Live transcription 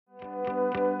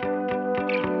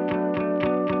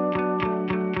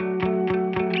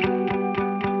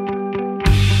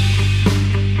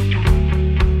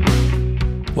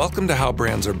Welcome to How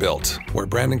Brands Are Built, where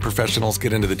branding professionals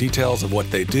get into the details of what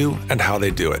they do and how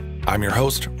they do it. I'm your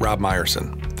host, Rob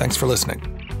Meyerson. Thanks for listening.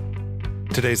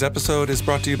 Today's episode is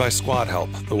brought to you by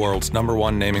SquadHelp, the world's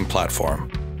 #1 naming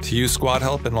platform. To use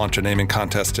SquadHelp and launch a naming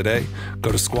contest today,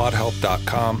 go to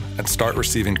squadhelp.com and start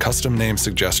receiving custom name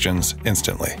suggestions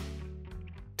instantly.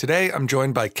 Today, I'm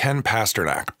joined by Ken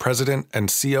Pasternak, President and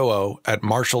COO at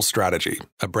Marshall Strategy,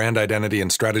 a brand identity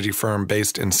and strategy firm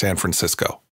based in San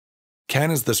Francisco.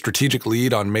 Ken is the strategic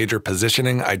lead on major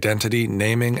positioning, identity,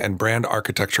 naming, and brand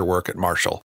architecture work at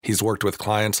Marshall. He's worked with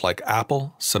clients like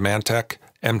Apple, Symantec,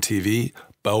 MTV,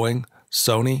 Boeing,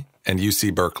 Sony, and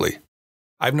UC Berkeley.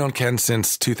 I've known Ken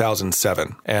since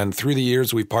 2007, and through the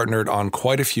years, we've partnered on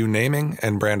quite a few naming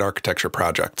and brand architecture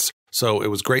projects. So it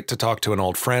was great to talk to an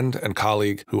old friend and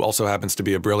colleague who also happens to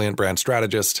be a brilliant brand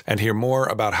strategist and hear more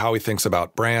about how he thinks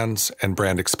about brands and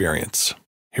brand experience.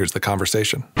 Here's the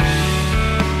conversation.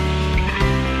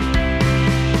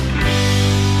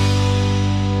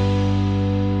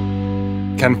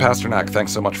 Ken Pasternak,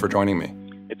 thanks so much for joining me.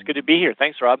 It's good to be here.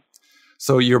 Thanks, Rob.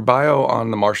 So your bio on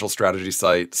the Marshall Strategy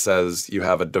site says you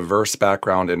have a diverse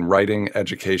background in writing,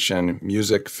 education,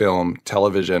 music, film,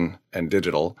 television, and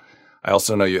digital. I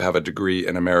also know you have a degree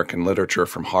in American literature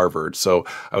from Harvard. So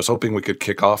I was hoping we could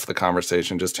kick off the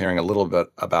conversation just hearing a little bit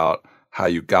about how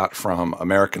you got from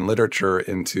American literature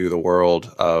into the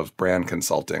world of brand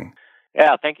consulting.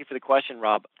 Yeah, thank you for the question,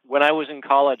 Rob. When I was in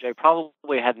college, I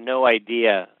probably had no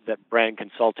idea that brand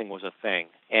consulting was a thing.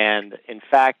 And in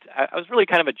fact, I was really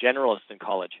kind of a generalist in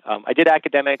college. I did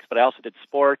academics, but I also did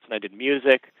sports and I did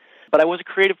music. But I was a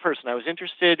creative person. I was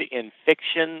interested in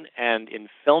fiction and in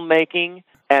filmmaking.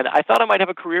 And I thought I might have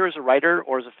a career as a writer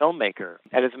or as a filmmaker.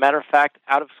 And as a matter of fact,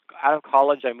 out of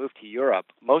college, I moved to Europe,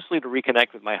 mostly to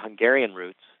reconnect with my Hungarian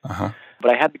roots. But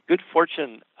I had the good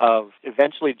fortune of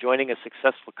eventually joining a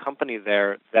successful company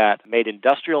there that made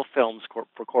industrial films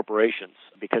for corporations,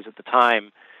 because at the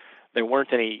time, there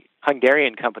weren't any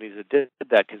Hungarian companies that did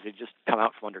that because they'd just come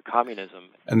out from under communism.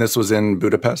 And this was in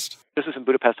Budapest? This was in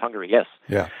Budapest, Hungary, yes.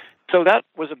 Yeah. So that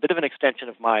was a bit of an extension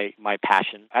of my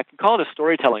passion. I can call it a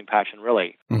storytelling passion,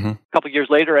 really. A couple of years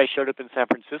later, I showed up in San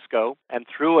Francisco, and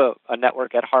through a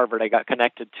network at Harvard, I got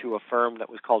connected to a firm that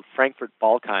was called Frankfurt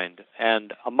Balkind.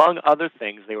 And among other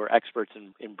things, they were experts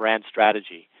in brand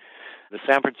strategy. The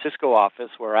San Francisco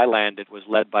office, where I landed, was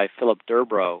led by Philip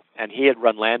Durbrow, and he had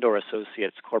run Landor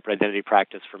Associates' corporate identity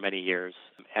practice for many years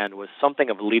and was something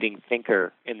of a leading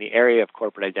thinker in the area of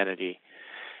corporate identity.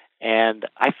 And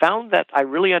I found that I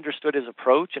really understood his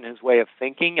approach and his way of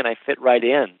thinking, and I fit right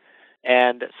in.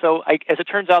 And so, as it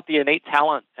turns out, the innate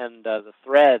talent and the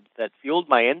thread that fueled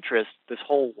my interest this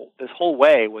whole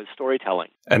way was storytelling.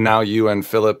 And now you and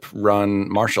Philip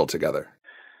run Marshall together.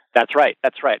 That's right.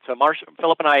 So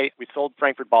Philip and I, we sold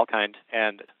Frankfurt Balkind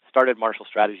and started Marshall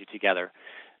Strategy together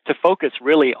to focus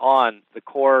really on the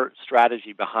core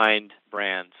strategy behind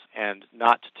brands and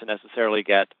not to necessarily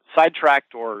get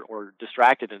sidetracked or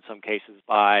distracted in some cases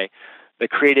by the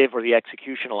creative or the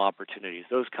executional opportunities.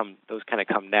 Those kind of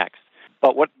come next.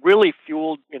 But what really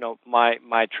fueled,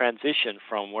 my transition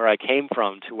from where I came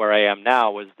from to where I am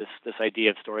now was this idea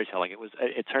of storytelling.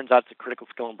 It turns out it's a critical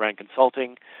skill in brand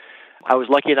consulting. I was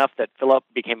lucky enough that Philip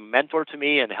became a mentor to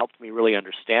me and helped me really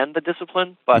understand the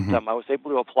discipline, but I was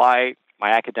able to apply my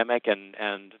academic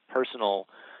and personal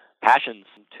passions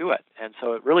to it. And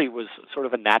so it really was sort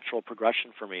of a natural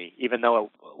progression for me, even though,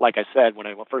 like I said, when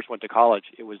I first went to college,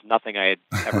 it was nothing I had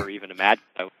ever even imagined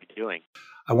I would be doing.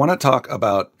 I want to talk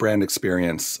about brand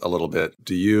experience a little bit.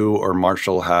 Do you or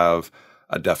Marshall have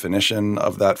a definition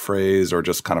of that phrase or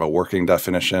just kind of a working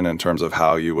definition in terms of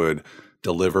how you would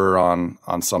deliver on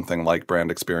something like brand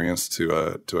experience to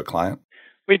a client?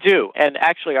 We do. And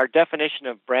actually, our definition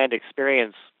of brand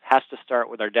experience has to start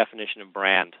with our definition of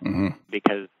brand,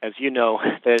 because, as you know,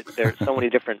 there's so many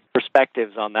different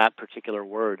perspectives on that particular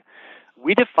word.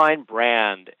 We define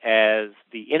brand as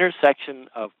the intersection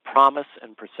of promise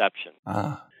and perception.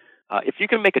 If you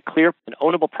can make a clear and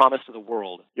ownable promise to the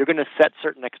world, you're going to set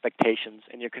certain expectations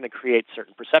and you're going to create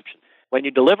certain perceptions. When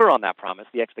you deliver on that promise,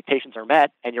 the expectations are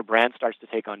met and your brand starts to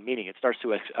take on meaning. It starts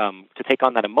to take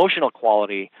on that emotional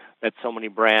quality that so many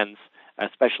brands,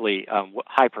 especially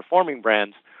high-performing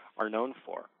brands, are known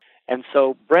for. And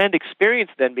so brand experience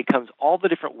then becomes all the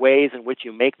different ways in which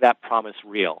you make that promise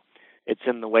real. It's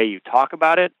in the way you talk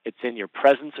about it, it's in your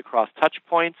presence across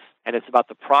touchpoints, and it's about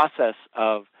the process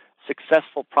of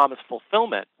successful promise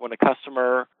fulfillment when a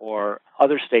customer or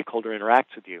other stakeholder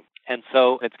interacts with you. And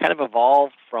so it's kind of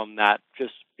evolved from that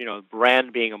just,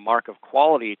 brand being a mark of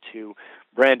quality to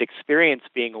brand experience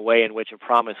being a way in which a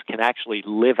promise can actually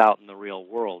live out in the real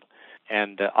world.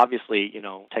 And obviously,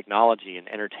 technology and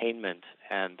entertainment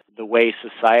and the way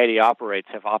society operates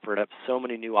have offered up so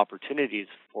many new opportunities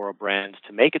for a brand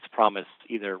to make its promise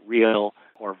either real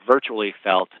or virtually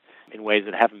felt in ways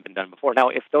that haven't been done before. Now,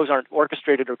 if those aren't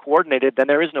orchestrated or coordinated, then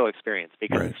there is no experience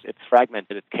because it's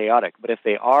fragmented, it's chaotic. But if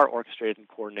they are orchestrated and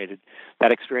coordinated,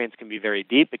 that experience can be very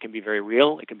deep, it can be very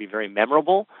real, it can be very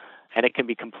memorable, and it can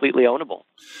be completely ownable.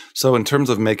 So in terms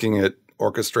of making it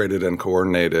orchestrated and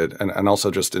coordinated, and also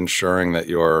just ensuring that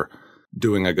you're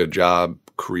doing a good job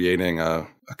creating a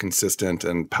consistent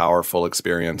and powerful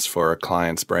experience for a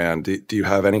client's brand, do you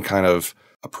have any kind of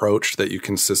approach that you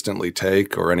consistently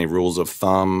take or any rules of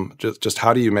thumb? Just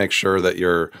how do you make sure that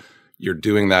you're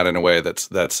doing that in a way that's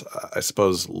I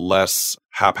suppose less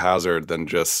haphazard than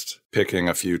just picking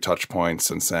a few touch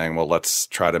points and saying, well, let's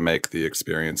try to make the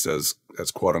experience as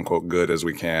quote unquote good as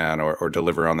we can or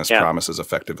deliver on this promise as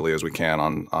effectively as we can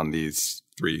on these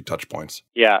 3 touch points?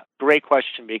 Yeah, great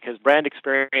question, because brand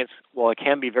experience, while it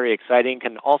can be very exciting,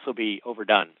 can also be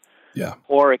overdone. Yeah.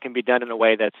 Or it can be done in a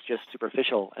way that's just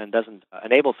superficial and doesn't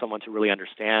enable someone to really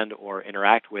understand or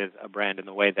interact with a brand in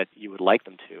the way that you would like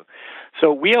them to.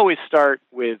 So we always start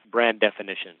with brand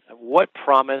definition. What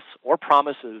promise or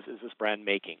promises is this brand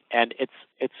making? And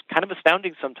it's kind of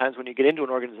astounding sometimes when you get into an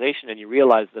organization and you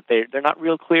realize that they're not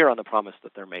real clear on the promise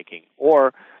that they're making,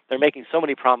 or they're making so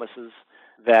many promises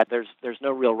that there's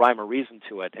no real rhyme or reason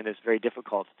to it, and it's very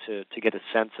difficult to get a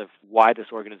sense of why this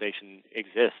organization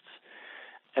exists.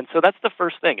 And so that's the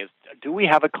first thing, is do we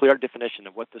have a clear definition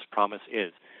of what this promise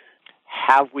is?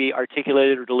 Have we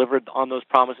articulated or delivered on those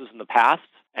promises in the past?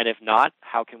 And if not,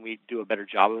 how can we do a better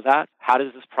job of that? How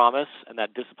does this promise and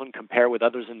that discipline compare with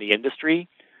others in the industry?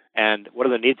 And what are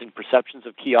the needs and perceptions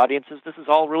of key audiences? This is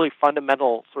all really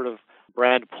fundamental sort of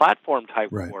brand platform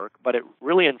type work, but it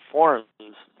really informs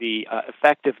the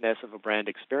effectiveness of a brand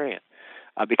experience.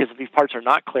 Because if these parts are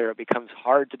not clear, it becomes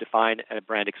hard to define a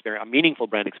brand experience, a meaningful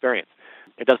brand experience.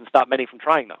 It doesn't stop many from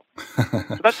trying, though.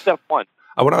 So that's step one.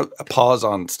 I want to pause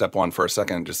on step one for a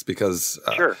second, just because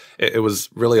it was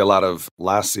really a lot of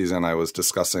last season I was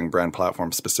discussing brand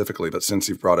platform specifically, but since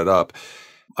you've brought it up,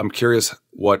 I'm curious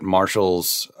what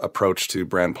Marshall's approach to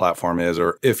brand platform is,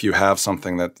 or if you have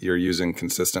something that you're using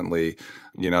consistently.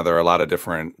 There are a lot of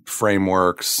different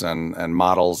frameworks and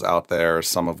models out there,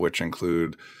 some of which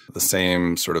include the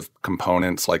same sort of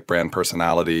components like brand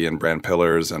personality and brand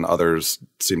pillars, and others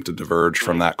seem to diverge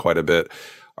from that quite a bit.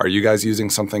 Are you guys using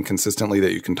something consistently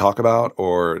that you can talk about,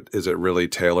 or is it really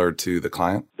tailored to the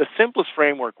client? The simplest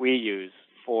framework we use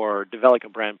for developing a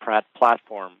brand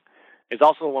platform is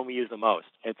also the one we use the most.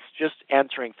 It's just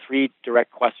answering 3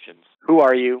 direct questions. Who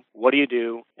are you? What do you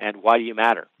do? And why do you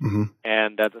matter? Mm-hmm.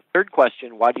 And the third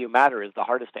question, why do you matter, is the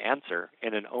hardest to answer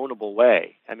in an ownable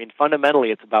way. I mean,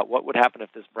 fundamentally, it's about what would happen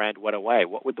if this brand went away.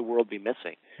 What would the world be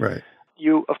missing? Right.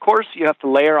 Of course, you have to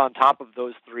layer on top of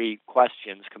those 3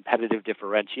 questions competitive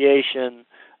differentiation,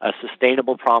 a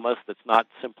sustainable promise that's not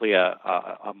simply a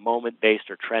moment-based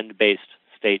or trend-based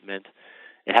statement.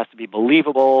 It has to be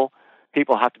believable.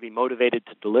 People have to be motivated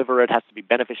to deliver. It has to be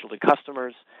beneficial to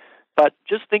customers. But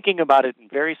just thinking about it in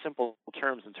very simple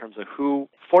terms, in terms of who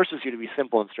forces you to be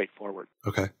simple and straightforward.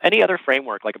 Okay. Any other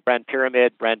framework, like a brand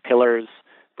pyramid, brand pillars,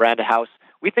 brand house,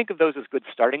 we think of those as good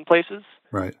starting places.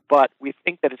 Right. But we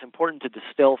think that it's important to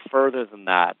distill further than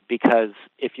that, because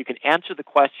if you can answer the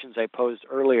questions I posed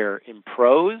earlier in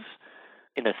prose,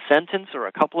 in a sentence or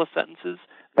a couple of sentences,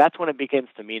 that's when it begins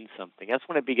to mean something. That's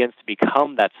when it begins to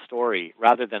become that story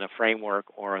rather than a framework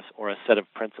or a set of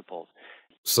principles.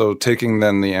 So taking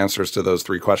then the answers to those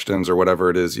 3 questions or whatever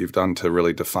it is you've done to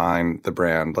really define the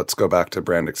brand, let's go back to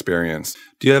brand experience.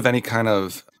 Do you have any kind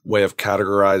of way of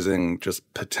categorizing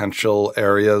just potential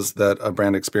areas that a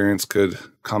brand experience could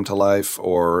come to life,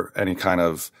 or any kind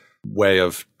of way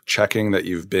of checking that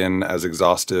you've been as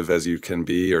exhaustive as you can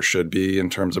be or should be in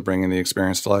terms of bringing the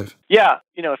experience to life? Yeah.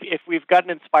 If we've got an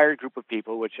inspired group of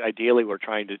people, which ideally we're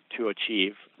trying to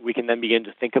achieve, we can then begin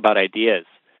to think about ideas.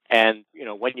 And,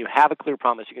 when you have a clear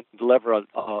promise, you can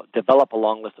develop a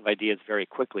long list of ideas very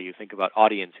quickly. You think about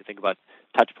audience, you think about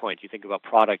touch points, you think about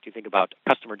product, you think about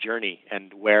customer journey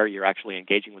and where you're actually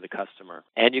engaging with the customer.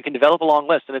 And you can develop a long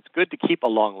list, and it's good to keep a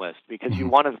long list because you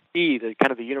want to see the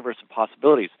kind of the universe of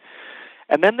possibilities.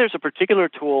 And then there's a particular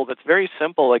tool that's very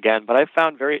simple again, but I've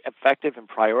found very effective in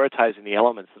prioritizing the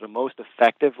elements that will most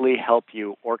effectively help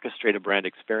you orchestrate a brand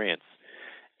experience.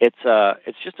 It's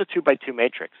just a 2x2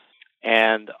 matrix.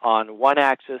 And on one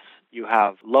axis you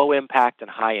have low impact and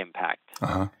high impact.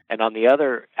 Uh-huh. And on the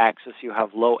other axis, you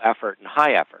have low effort and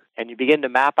high effort. And you begin to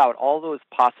map out all those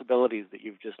possibilities that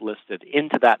you've just listed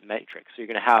into that matrix. So you're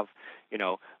going to have,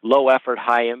 low effort,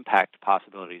 high impact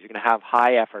possibilities. You're going to have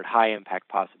high effort, high impact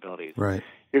possibilities. Right.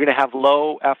 You're going to have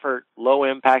low effort, low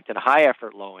impact, and high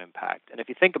effort, low impact. And if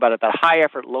you think about it, that high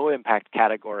effort, low impact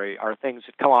category are things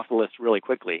that come off the list really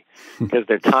quickly because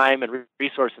they're time and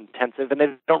resource intensive, and they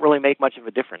don't really make much of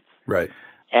a difference. Right.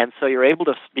 And so you're able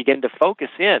to begin to focus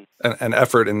in. And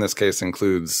effort in this case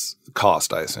includes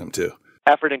cost, I assume, too.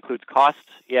 Effort includes cost,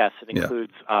 yes. It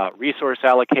includes resource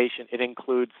allocation. It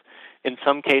includes, in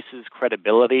some cases,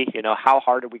 credibility. How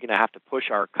hard are we going to have to push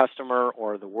our customer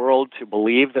or the world to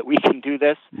believe that we can do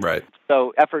this? Right.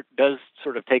 So effort does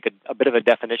sort of take a bit of a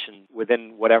definition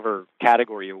within whatever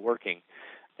category you're working.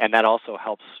 And that also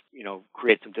helps,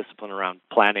 create some discipline around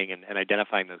planning and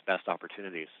identifying those best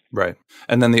opportunities. Right.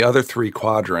 And then the other three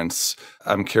quadrants,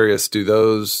 I'm curious, do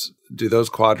those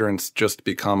quadrants just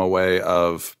become a way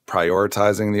of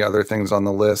prioritizing the other things on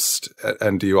the list?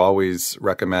 And do you always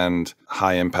recommend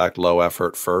high impact, low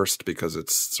effort first because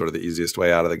it's sort of the easiest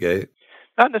way out of the gate?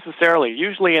 Not necessarily.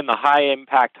 Usually in the high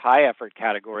impact, high effort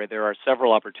category, there are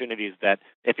several opportunities that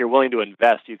if you're willing to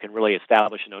invest, you can really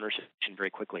establish an ownership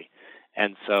very quickly.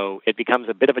 And so it becomes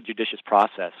a bit of a judicious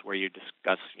process where you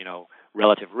discuss,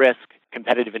 relative risk,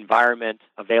 competitive environment,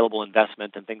 available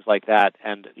investment, and things like that.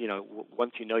 And,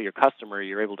 once you know your customer,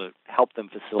 you're able to help them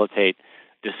facilitate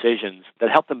decisions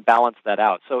that help them balance that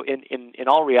out. So in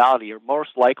all reality, you're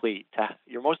most likely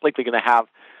going to have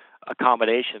a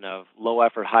combination of low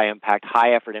effort, high impact,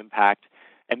 high effort impact,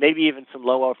 and maybe even some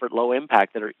low effort, low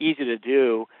impact that are easy to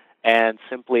do and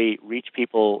simply reach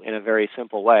people in a very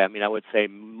simple way. I mean, I would say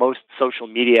most social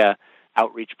media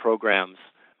outreach programs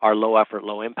are low effort,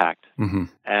 low impact. Mm-hmm.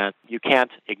 And you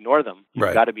can't ignore them.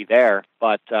 You've got to be there,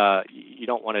 but you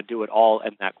don't want to do it all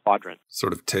in that quadrant.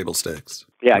 Sort of table stakes.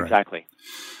 Yeah, right. Exactly.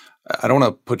 I don't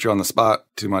want to put you on the spot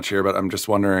too much here, but I'm just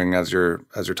wondering, as you're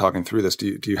talking through this,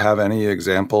 do you have any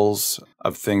examples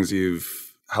of things you've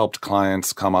helped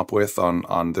clients come up with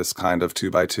on this kind of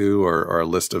 2x2 or a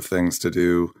list of things to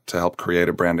do to help create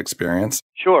a brand experience?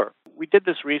 Sure. We did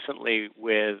this recently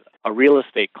with a real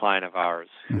estate client of ours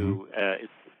who is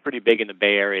pretty big in the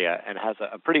Bay Area and has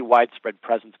a pretty widespread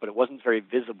presence, but it wasn't very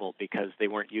visible because they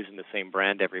weren't using the same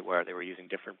brand everywhere. They were using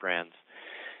different brands.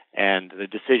 And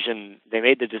they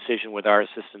made the decision with our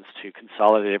assistance to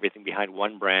consolidate everything behind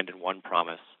one brand and one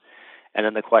promise. And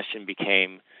then the question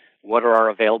became, what are our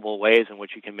available ways in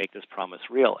which we can make this promise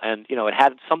real? And, it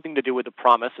had something to do with the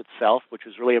promise itself, which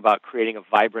was really about creating a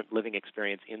vibrant living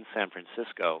experience in San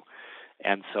Francisco.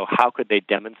 And so how could they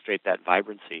demonstrate that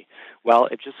vibrancy? Well,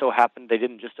 it just so happened they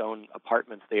didn't just own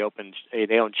apartments. They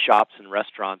owned shops and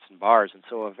restaurants and bars. And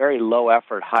so a very low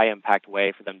effort, high impact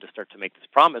way for them to start to make this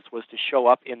promise was to show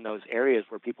up in those areas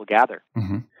where people gather.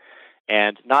 Mm-hmm.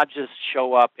 And not just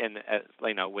show up in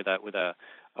with a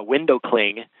window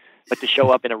cling, but to show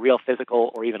up in a real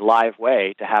physical or even live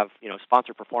way to have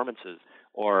sponsor performances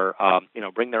or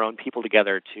bring their own people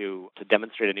together to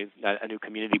demonstrate a new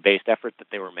community-based effort that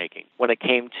they were making. When it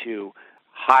came to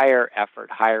higher effort,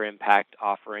 higher impact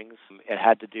offerings, it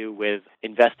had to do with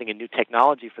investing in new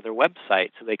technology for their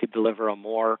website so they could deliver a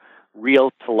more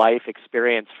real-to-life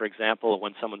experience. For example,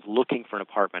 when someone's looking for an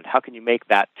apartment, how can you make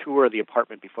that tour of the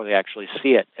apartment before they actually see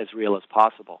it as real as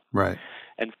possible? Right.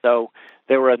 And so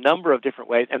there were a number of different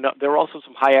ways, and there were also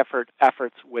some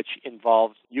efforts which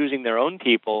involved using their own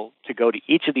people to go to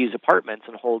each of these apartments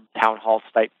and hold town hall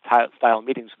style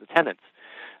meetings with the tenants.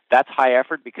 That's high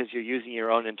effort because you're using your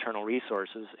own internal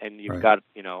resources and you've got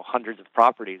hundreds of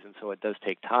properties, and so it does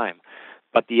take time.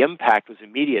 But the impact was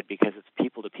immediate because it's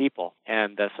people to people,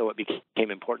 and so it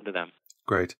became important to them.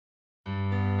 Great.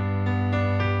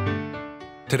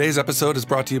 Today's episode is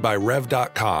brought to you by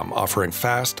Rev.com, offering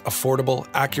fast, affordable,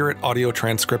 accurate audio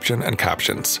transcription and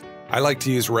captions. I like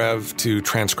to use Rev to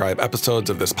transcribe episodes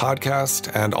of this podcast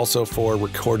and also for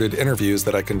recorded interviews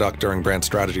that I conduct during brand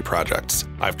strategy projects.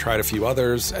 I've tried a few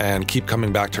others and keep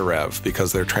coming back to Rev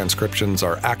because their transcriptions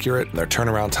are accurate, their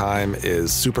turnaround time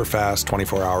is super fast,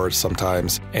 24 hours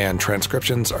sometimes, and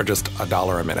transcriptions are just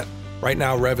 $1 a minute. Right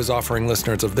now, Rev is offering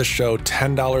listeners of this show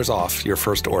 $10 off your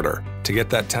first order. To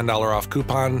get that $10 off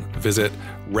coupon, visit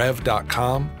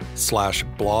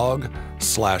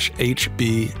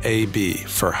rev.com/blog/HBAB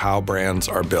for how brands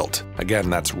are built. Again,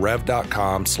 that's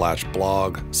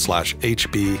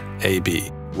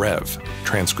rev.com/blog/HBAB. Rev,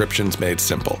 transcriptions made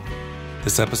simple.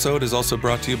 This episode is also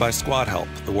brought to you by Squad Help,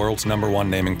 the world's #1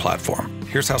 naming platform.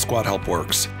 Here's how Squad Help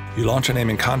works. You launch a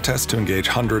naming contest to engage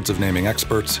hundreds of naming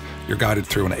experts. You're guided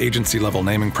through an agency-level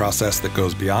naming process that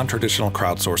goes beyond traditional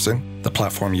crowdsourcing. The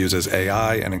platform uses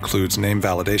AI and includes name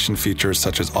validation features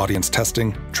such as audience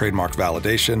testing, trademark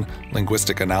validation,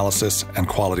 linguistic analysis, and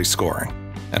quality scoring.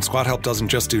 And Squad Help doesn't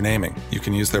just do naming. You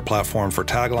can use their platform for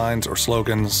taglines or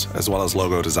slogans, as well as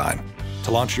logo design.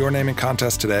 To launch your naming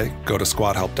contest today, go to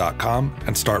squadhelp.com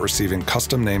and start receiving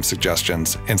custom name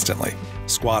suggestions instantly.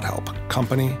 Squad Help,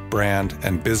 company, brand,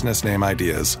 and business name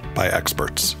ideas by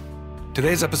experts.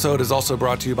 Today's episode is also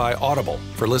brought to you by Audible.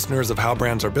 For listeners of How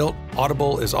Brands Are Built,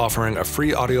 Audible is offering a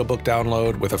free audiobook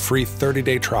download with a free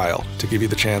 30-day trial to give you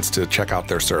the chance to check out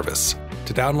their service.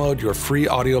 To download your free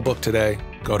audiobook today,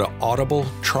 go to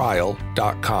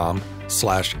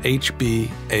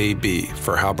audibletrial.com/HBAB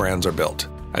for How Brands Are Built.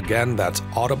 Again, that's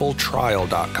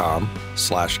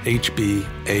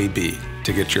audibletrial.com/HBAB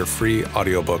to get your free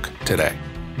audiobook today.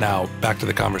 Now, back to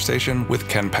the conversation with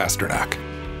Ken Pasternak.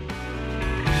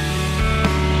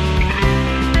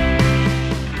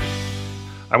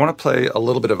 I want to play a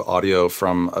little bit of audio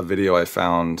from a video I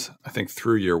found, I think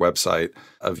through your website,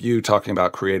 of you talking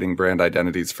about creating brand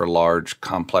identities for large,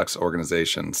 complex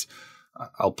organizations.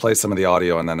 I'll play some of the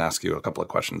audio and then ask you a couple of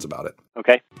questions about it.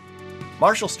 Okay.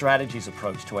 Marshall Strategy's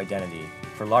approach to identity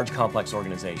for large complex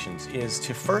organizations is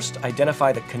to first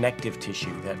identify the connective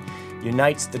tissue that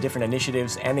unites the different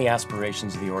initiatives and the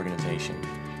aspirations of the organization,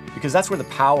 because that's where the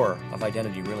power of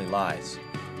identity really lies.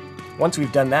 Once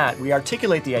we've done that, we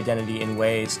articulate the identity in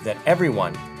ways that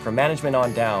everyone, from management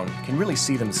on down, can really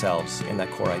see themselves in that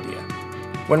core idea.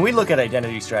 When we look at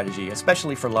identity strategy,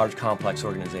 especially for large complex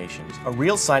organizations, a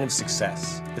real sign of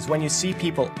success is when you see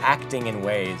people acting in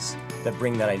ways that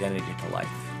bring that identity to life.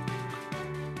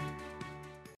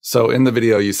 So in the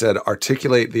video, you said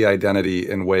articulate the identity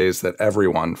in ways that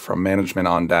everyone from management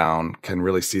on down can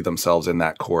really see themselves in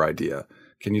that core idea.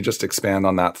 Can you just expand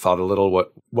on that thought a little?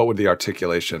 What would the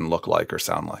articulation look like or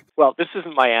sound like? Well, this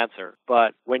isn't my answer,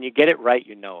 but when you get it right,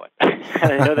 you know it.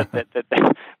 And I know that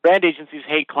brand agencies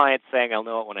hate clients saying, I'll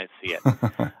know it when I see it.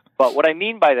 But what I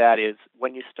mean by that is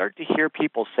when you start to hear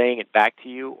people saying it back to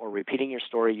you or repeating your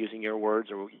story using your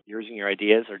words or using your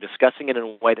ideas or discussing it in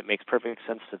a way that makes perfect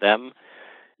sense to them,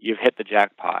 you've hit the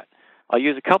jackpot. I'll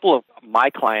use a couple of my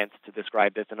clients to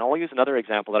describe this, and I'll use another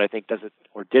example that I think does it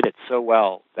or did it so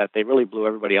well that they really blew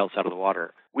everybody else out of the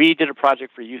water. We did a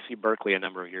project for UC Berkeley a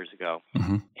number of years ago,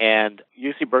 and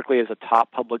UC Berkeley is a top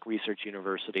public research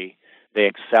university. They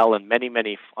excel in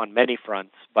on many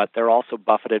fronts, but they're also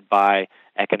buffeted by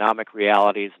economic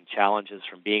realities and challenges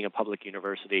from being a public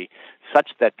university,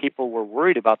 such that people were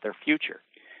worried about their future.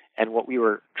 And what we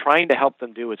were trying to help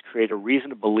them do was create a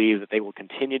reason to believe that they will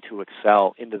continue to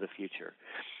excel into the future.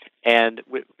 And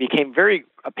it became very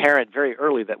apparent very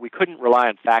early that we couldn't rely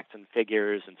on facts and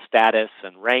figures and status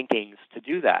and rankings to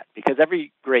do that, because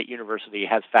every great university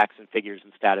has facts and figures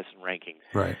and status and rankings.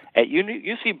 Right. At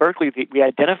UC Berkeley, we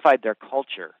identified their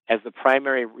culture as the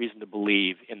primary reason to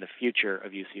believe in the future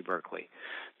of UC Berkeley,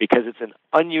 because it's an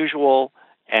unusual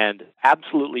and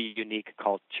absolutely unique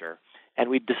culture. And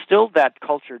we distilled that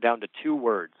culture down to two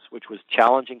words, which was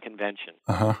challenging convention.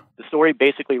 The story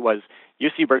basically was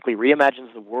UC Berkeley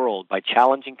reimagines the world by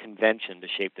challenging convention to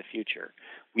shape the future.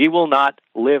 We will not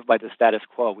live by the status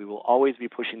quo. We will always be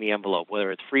pushing the envelope,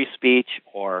 whether it's free speech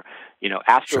or,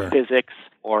 astrophysics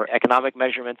or economic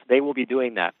measurements. They will be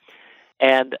doing that.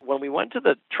 And when we went to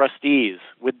the trustees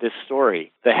with this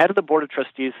story, the head of the board of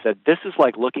trustees said, "This is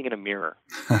like looking in a mirror.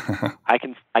 I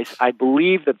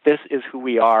believe that this is who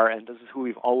we are and this is who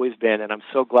we've always been, and I'm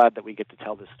so glad that we get to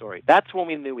tell this story." That's when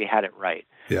we knew we had it right.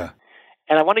 Yeah.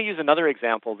 And I want to use another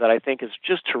example that I think is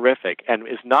just terrific and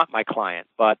is not my client,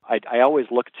 but I always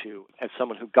look to as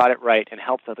someone who got it right and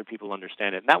helped other people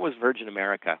understand it. And that was Virgin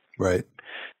America. Right.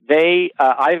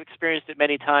 I've experienced it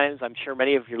many times. I'm sure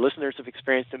many of your listeners have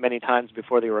experienced it many times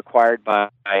before they were acquired by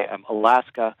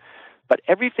Alaska. But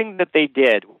everything that they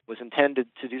did was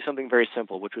intended to do something very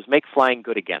simple, which was make flying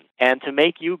good again and to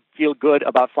make you feel good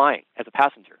about flying as a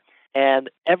passenger. And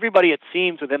everybody, it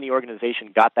seems, within the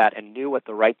organization got that and knew what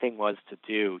the right thing was to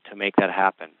do to make that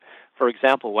happen. For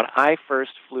example, when I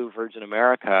first flew Virgin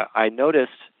America, I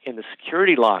noticed in the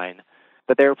security line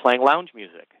that they were playing lounge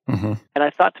music. And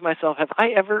I thought to myself, have I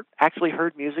ever actually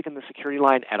heard music in the security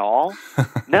line at all?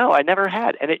 No, I never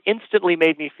had. And it instantly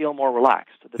made me feel more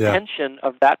relaxed. The tension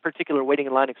of that particular waiting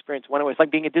in line experience went away. It's like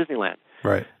being at Disneyland.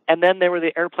 Right. And then there were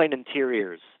the airplane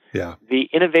interiors. Yeah. The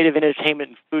innovative entertainment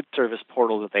and food service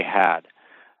portal that they had,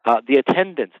 the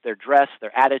attendants, their dress,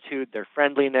 their attitude, their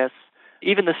friendliness,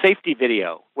 even the safety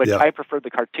video, which I preferred the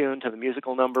cartoon to the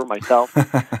musical number myself.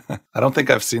 I don't think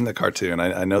I've seen the cartoon.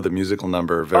 I know the musical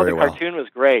number very well. The cartoon was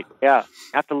great. great. Yeah.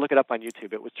 You have to look it up on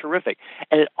YouTube. It was terrific.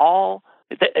 And it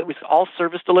was all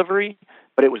service delivery,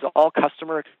 but it was all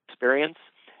customer experience.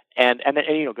 And then,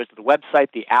 it goes to the website,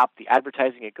 the app, the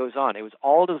advertising, it goes on. It was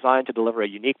all designed to deliver a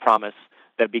unique promise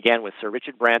that began with Sir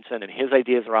Richard Branson and his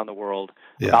ideas around the world,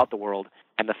 about the world,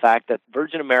 and the fact that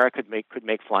Virgin America could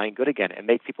make flying good again and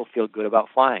make people feel good about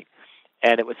flying.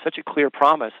 And it was such a clear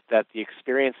promise that the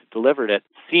experience that delivered it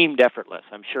seemed effortless.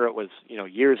 I'm sure it was,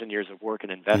 years and years of work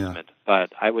and investment,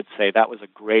 but I would say that was a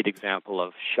great example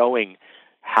of showing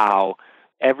how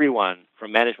everyone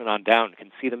from management on down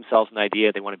can see themselves in an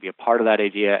idea, they want to be a part of that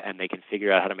idea, and they can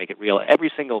figure out how to make it real at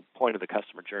every single point of the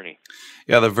customer journey.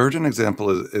 Yeah, the Virgin example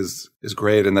is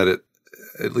great in that it,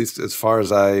 at least as far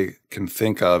as I can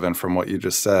think of, and from what you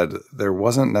just said, there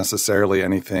wasn't necessarily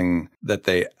anything that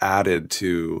they added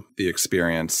to the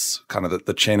experience, kind of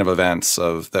the chain of events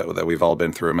that we've all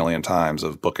been through a million times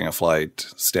of booking a flight,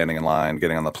 standing in line,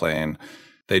 getting on the plane.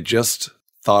 They just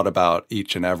thought about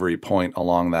each and every point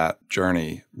along that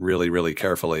journey really, really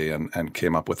carefully and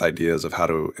came up with ideas of how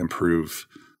to improve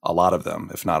a lot of them,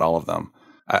 if not all of them.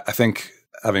 I think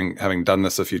having done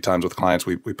this a few times with clients,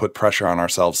 we put pressure on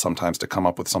ourselves sometimes to come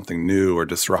up with something new or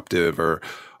disruptive or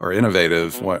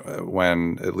innovative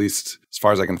when, at least as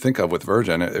far as I can think of with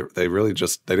Virgin, they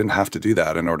didn't have to do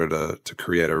that in order to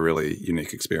create a really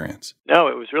unique experience. No,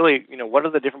 it was really, what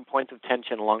are the different points of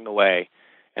tension along the way?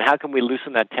 And how can we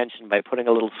loosen that tension by putting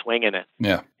a little swing in it?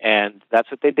 Yeah. And that's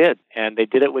what they did. And they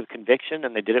did it with conviction,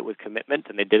 and they did it with commitment,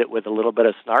 and they did it with a little bit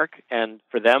of snark. And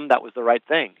for them, that was the right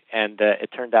thing. And it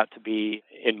turned out to be,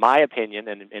 in my opinion,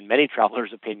 and in many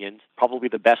travelers' opinions, probably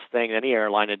the best thing any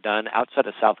airline had done outside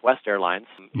of Southwest Airlines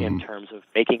in terms of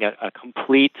making a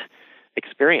complete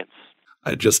experience.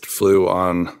 I just flew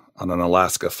on an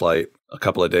Alaska flight a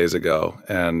couple of days ago,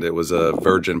 and it was a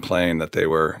Virgin plane that they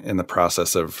were in the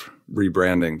process of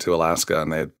rebranding to Alaska,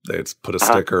 and they had put a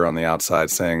sticker on the outside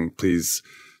saying, "Please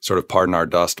sort of pardon our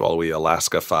dust while we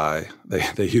Alaskafy."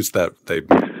 They used that, they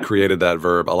created that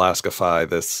verb, Alaskafy,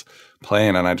 this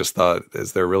plane, and I just thought,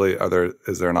 is there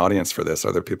an audience for this?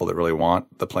 Are there people that really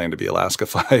want the plane to be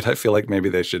Alaskafied? I feel like maybe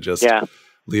they should just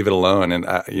leave it alone, and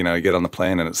you get on the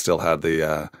plane and it still had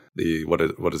the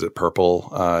what is it,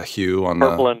 purple hue on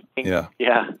purple and pink.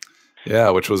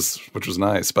 Yeah, which was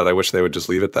nice, but I wish they would just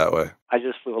leave it that way. I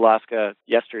just flew Alaska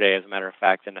yesterday, as a matter of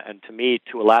fact, and to me,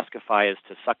 to Alaskafy is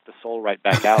to suck the soul right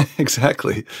back out.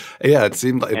 Exactly. Yeah, it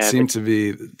seemed to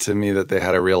be to me that they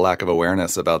had a real lack of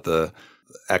awareness about the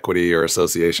equity or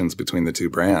associations between the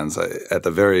two brands. At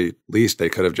the very least, they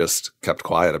could have just kept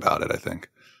quiet about it, I think.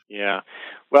 Yeah.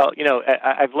 Well,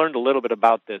 I've learned a little bit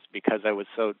about this because I was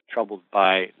so troubled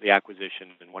by the acquisition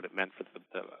and what it meant for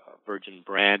the Virgin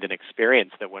brand and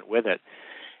experience that went with it.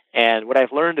 And what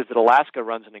I've learned is that Alaska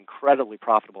runs an incredibly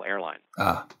profitable airline.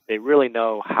 They really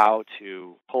know how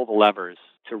to pull the levers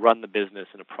to run the business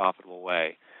in a profitable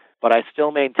way. But I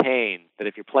still maintain that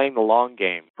if you're playing the long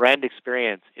game, brand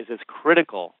experience is as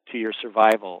critical to your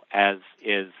survival as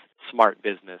is smart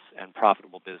business and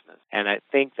profitable business. And I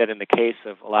think that in the case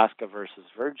of Alaska versus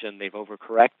Virgin, they've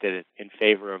overcorrected in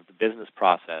favor of the business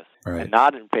process and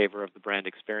not in favor of the brand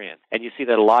experience. And you see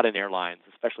that a lot in airlines,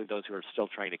 especially those who are still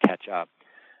trying to catch up.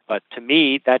 But to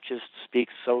me, that just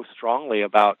speaks so strongly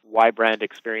about why brand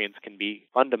experience can be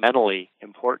fundamentally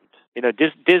important.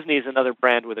 Disney is another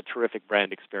brand with a terrific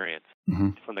brand experience.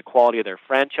 From the quality of their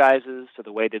franchises to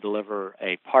the way they deliver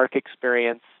a park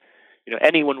experience.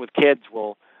 Anyone with kids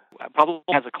probably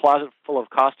has a closet full of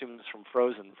costumes from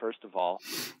Frozen, first of all.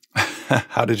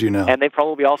 How did you know? And they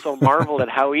probably also marveled at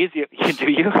how easy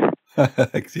do you?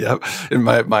 Yep. And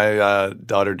my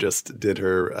daughter just did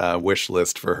her wish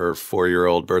list for her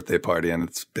 4-year-old birthday party, and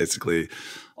it's basically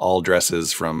all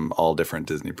dresses from all different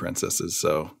Disney princesses.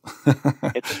 So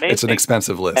it's amazing. It's an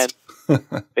expensive list.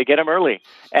 They get them early,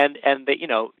 and they,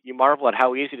 you marvel at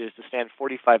how easy it is to stand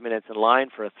 45 minutes in line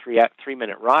for a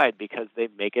 3-minute ride because they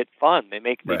make it fun.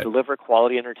 They deliver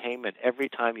quality entertainment every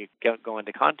time you go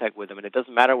into contact with them, and it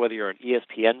doesn't matter whether you're an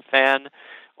ESPN fan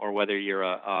or whether you're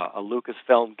a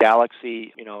Lucasfilm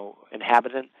Galaxy,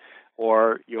 inhabitant,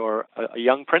 or you're a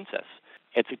young princess.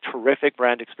 It's a terrific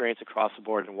brand experience across the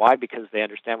board. And why? Because they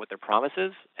understand what their promise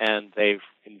is, and they've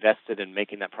invested in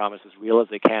making that promise as real as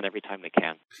they can every time they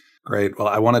can. Great. Well,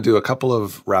 I want to do a couple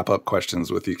of wrap-up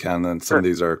questions with you, Ken, and some of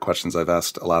these are questions I've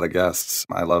asked a lot of guests.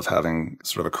 I love having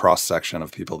sort of a cross-section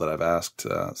of people that I've asked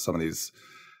some of these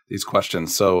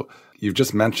questions. So you've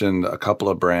just mentioned a couple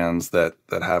of brands that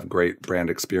have great brand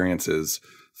experiences.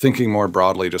 Thinking more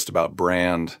broadly just about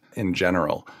brand in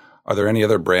general, Are there any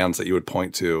other brands that you would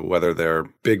point to, whether they're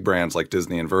big brands like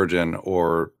Disney and Virgin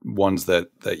or ones that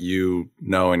you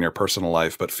know in your personal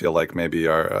life but feel like maybe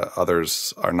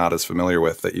others are not as familiar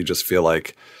with, that you just feel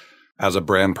like as a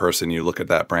brand person, you look at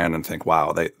that brand and think,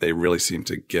 wow, they really seem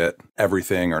to get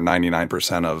everything or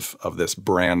 99% of this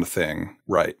brand thing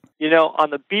right? On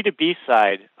the B2B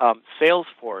side,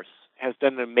 Salesforce has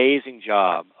done an amazing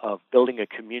job of building a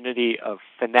community of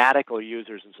fanatical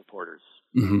users and supporters.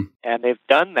 Mm-hmm. And they've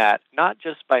done that not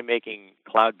just by making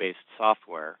cloud-based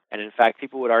software. And in fact,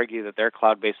 people would argue that their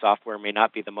cloud-based software may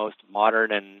not be the most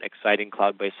modern and exciting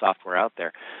cloud-based software out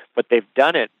there, but they've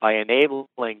done it by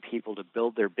enabling people to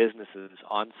build their businesses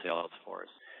on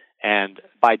Salesforce. And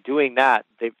by doing that,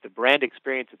 the brand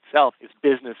experience itself is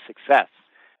business success.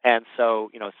 And so,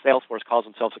 Salesforce calls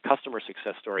themselves a customer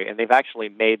success story, and they've actually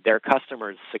made their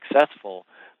customers successful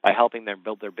by helping them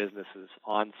build their businesses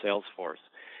on Salesforce.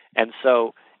 And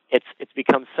so it's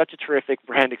become such a terrific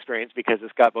brand experience because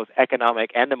it's got both economic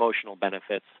and emotional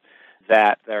benefits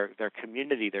that their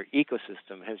community, their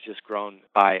ecosystem has just grown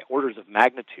by orders of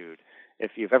magnitude.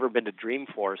 If you've ever been to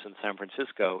Dreamforce in San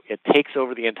Francisco, it takes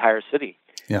over the entire city.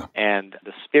 Yeah. And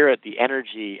the spirit, the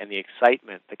energy, and the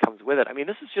excitement that comes with it. I mean,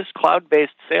 this is just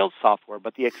cloud-based sales software,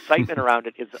 but the excitement around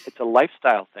it it's a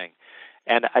lifestyle thing.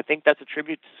 And I think that's a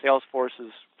tribute to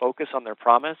Salesforce's focus on their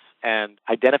promise and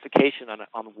identification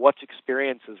on what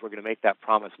experiences were going to make that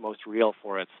promise most real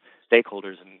for its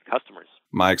stakeholders and customers.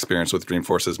 My experience with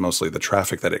Dreamforce is mostly the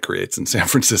traffic that it creates in San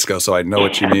Francisco, so I know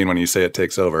what you mean when you say it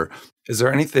takes over. Is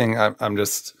there anything, I'm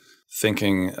just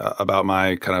thinking about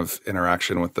my kind of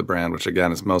interaction with the brand, which again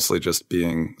is mostly just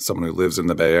being someone who lives in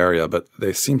the Bay Area, but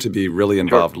they seem to be really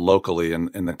involved locally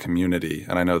in the community.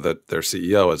 And I know that their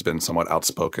CEO has been somewhat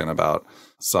outspoken about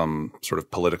some sort of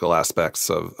political aspects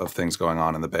of things going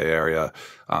on in the Bay Area,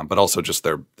 but also just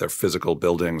their physical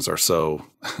buildings are so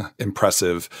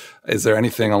impressive. Is there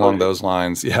anything along those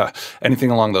lines? Yeah, anything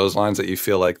along those lines that you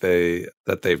feel like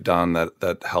they've done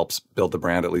that helps build the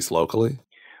brand, at least locally?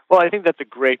 Well, I think that's a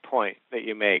great point that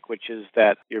you make, which is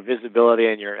that your visibility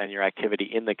and your activity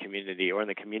in the community or in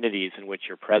the communities in which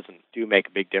you're present do make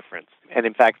a big difference. And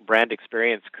in fact, brand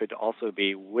experience could also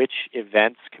be which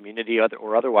events, community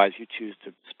or otherwise, you choose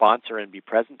to sponsor and be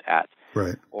present at,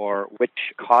 right? Or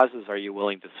which causes are you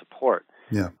willing to support.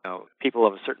 Yeah. People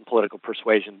of a certain political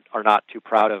persuasion are not too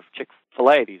proud of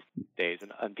Chick-fil-A these days,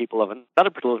 and people of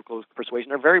another political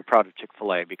persuasion are very proud of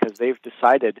Chick-fil-A because they've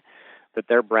decided that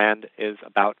their brand is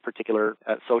about particular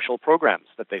social programs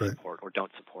that they support or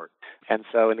don't support. And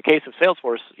so in the case of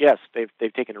Salesforce, yes,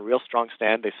 they've taken a real strong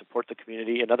stand. They support the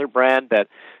community. Another brand that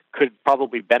could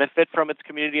probably benefit from its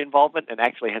community involvement and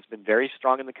actually has been very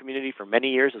strong in the community for many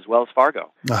years is Wells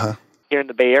Fargo. Uh-huh. Here in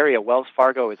the Bay Area, Wells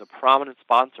Fargo is a prominent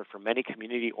sponsor for many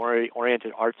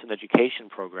community-oriented arts and education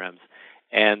programs.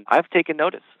 And I've taken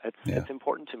notice. It's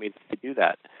important to me to do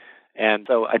that. And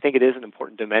so I think it is an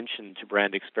important dimension to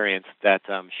brand experience that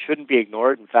shouldn't be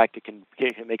ignored. In fact, it can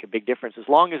make a big difference as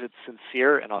long as it's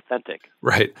sincere and authentic.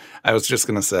 Right. I was just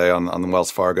going to say on the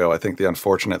Wells Fargo, I think the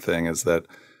unfortunate thing is that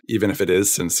even if it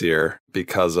is sincere,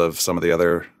 because of some of the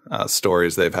other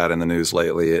stories they've had in the news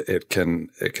lately, it can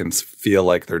feel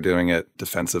like they're doing it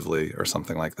defensively or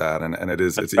something like that. And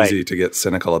it's easy to get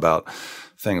cynical about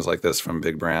things like this from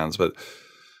big brands, but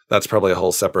that's probably a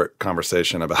whole separate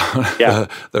conversation about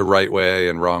the right way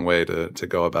and wrong way to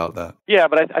go about that. Yeah,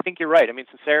 but I think you're right. I mean,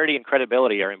 sincerity and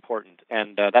credibility are important,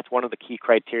 and that's one of the key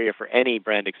criteria for any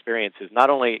brand experience is not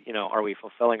only, are we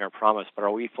fulfilling our promise, but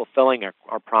are we fulfilling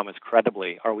our promise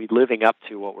credibly? Are we living up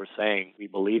to what we're saying we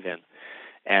believe in?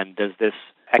 And does this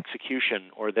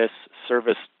execution or this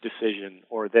service decision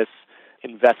or this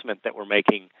investment that we're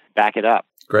making back it up?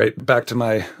 Great. Back to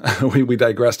my, we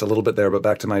digressed a little bit there, but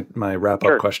back to my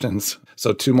wrap-up questions.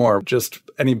 So 2 more, just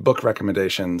any book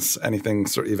recommendations, anything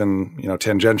sort of even,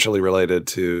 tangentially related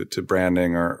to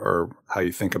branding or how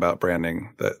you think about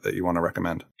branding that you want to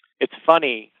recommend? It's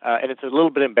funny, and it's a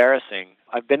little bit embarrassing.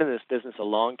 I've been in this business a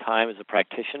long time as a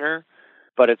practitioner,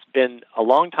 but it's been a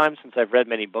long time since I've read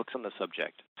many books on the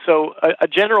subject. So a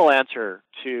general answer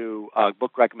to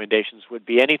book recommendations would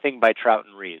be anything by Trout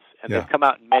and Rees. And they've come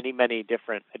out in many, many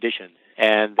different editions.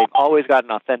 And they've always got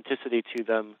an authenticity to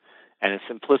them and a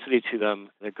simplicity to them.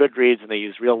 They're good reads, and they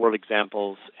use real-world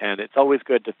examples. And it's always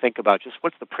good to think about just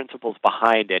what's the principles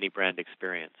behind any brand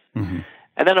experience. Mm-hmm.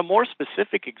 And then a more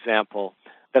specific example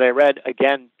that I read,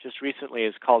 again, just recently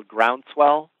is called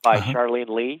Groundswell by Charlene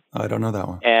Lee. I don't know that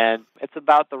one. And it's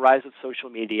about the rise of social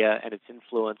media and its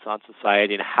influence on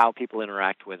society and how people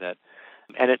interact with it.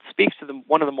 And it speaks to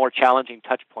one of the more challenging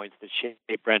touch points that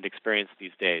shape brand experience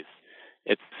these days.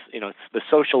 It's the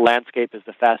social landscape is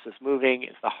the fastest moving,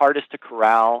 it's the hardest to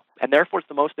corral, and therefore it's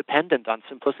the most dependent on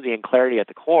simplicity and clarity at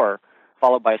the core,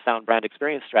 followed by a sound brand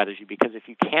experience strategy. Because if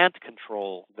you can't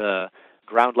control the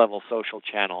ground level social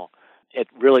channel, it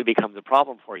really becomes a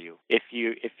problem for you. If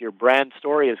your brand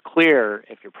story is clear,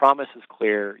 if your promise is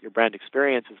clear, your brand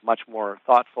experience is much more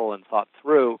thoughtful and thought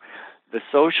through, the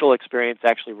social experience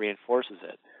actually reinforces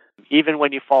it, even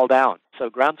when you fall down. So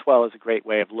Groundswell is a great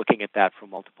way of looking at that from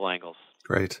multiple angles.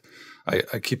 Great.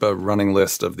 I keep a running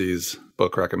list of these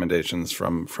book recommendations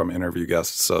from interview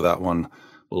guests, so that one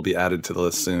will be added to the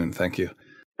list soon. Thank you.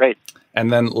 Great.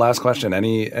 And then last question,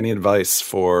 any advice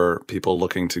for people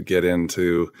looking to get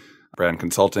into brand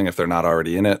consulting if they're not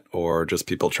already in it, or just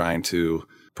people trying to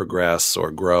progress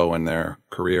or grow in their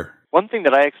career? One thing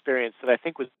that I experienced that I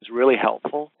think was really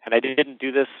helpful, and I didn't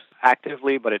do this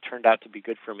actively, but it turned out to be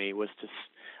good for me, was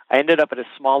I ended up at a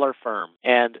smaller firm.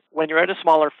 And when you're at a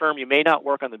smaller firm, you may not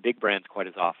work on the big brands quite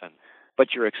as often,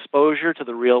 but your exposure to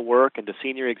the real work and to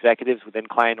senior executives within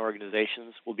client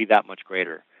organizations will be that much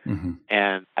greater. Mm-hmm.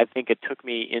 And I think it took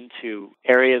me into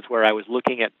areas where I was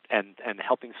looking at and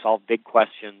helping solve big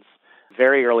questions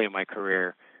very early in my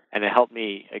career, and it helped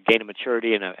me gain a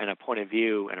maturity and a point of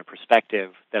view and a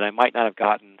perspective that I might not have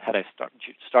gotten had I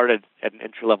started at an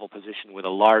entry-level position with a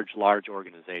large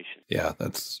organization. Yeah,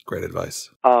 that's great advice.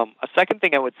 A second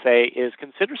thing I would say is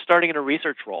consider starting in a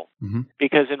research role, mm-hmm.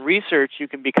 because in research you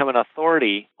can become an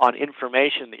authority on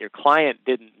information that your client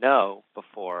didn't know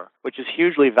before, which is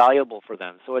hugely valuable for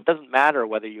them. So it doesn't matter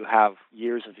whether you have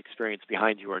years of experience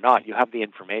behind you or not, you have the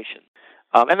information.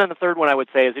 And then the third one I would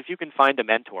say is if you can find a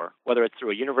mentor, whether it's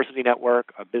through a university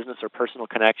network, a business or personal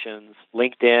connections,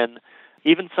 LinkedIn,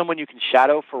 even someone you can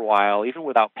shadow for a while, even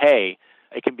without pay,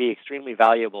 it can be extremely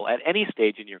valuable at any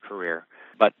stage in your career,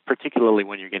 but particularly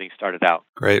when you're getting started out.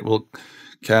 Great. Well,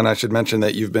 Ken, I should mention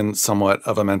that you've been somewhat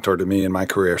of a mentor to me in my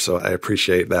career, so I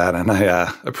appreciate that, and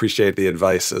I appreciate the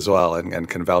advice as well and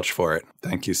can vouch for it.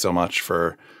 Thank you so much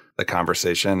for the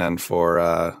conversation and for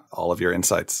all of your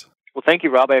insights. Well, thank you,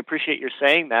 Rob. I appreciate your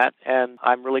saying that, and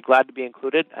I'm really glad to be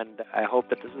included, and I hope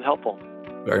that this is helpful.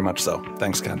 Very much so.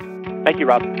 Thanks, Ken. Thank you,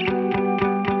 Rob.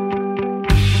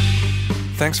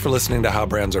 Thanks for listening to How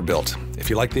Brands Are Built. If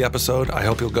you liked the episode, I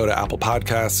hope you'll go to Apple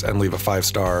Podcasts and leave a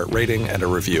 5-star rating and a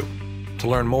review. To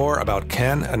learn more about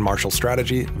Ken and Marshall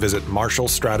Strategy, visit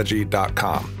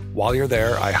marshallstrategy.com. While you're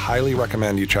there, I highly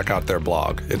recommend you check out their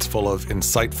blog. It's full of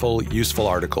insightful, useful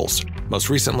articles. Most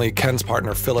recently, Ken's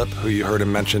partner, Philip, who you heard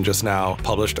him mention just now,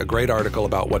 published a great article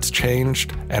about what's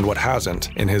changed and what hasn't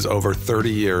in his over 30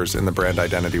 years in the brand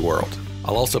identity world.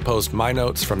 I'll also post my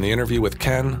notes from the interview with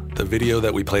Ken, the video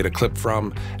that we played a clip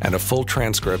from, and a full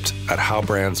transcript at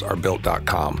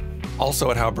howbrandsarebuilt.com.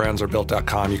 Also at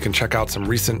howbrandsarebuilt.com, you can check out some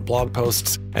recent blog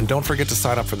posts, and don't forget to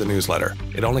sign up for the newsletter.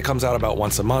 It only comes out about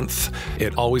once a month.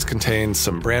 It always contains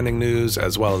some branding news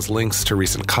as well as links to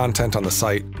recent content on the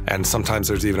site, and sometimes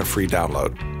there's even a free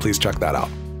download. Please check that out.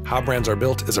 How Brands Are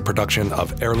Built is a production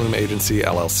of Heirloom Agency,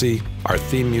 LLC. Our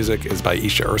theme music is by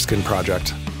Isha Erskine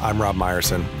Project. I'm Rob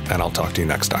Meyerson, and I'll talk to you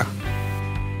next time.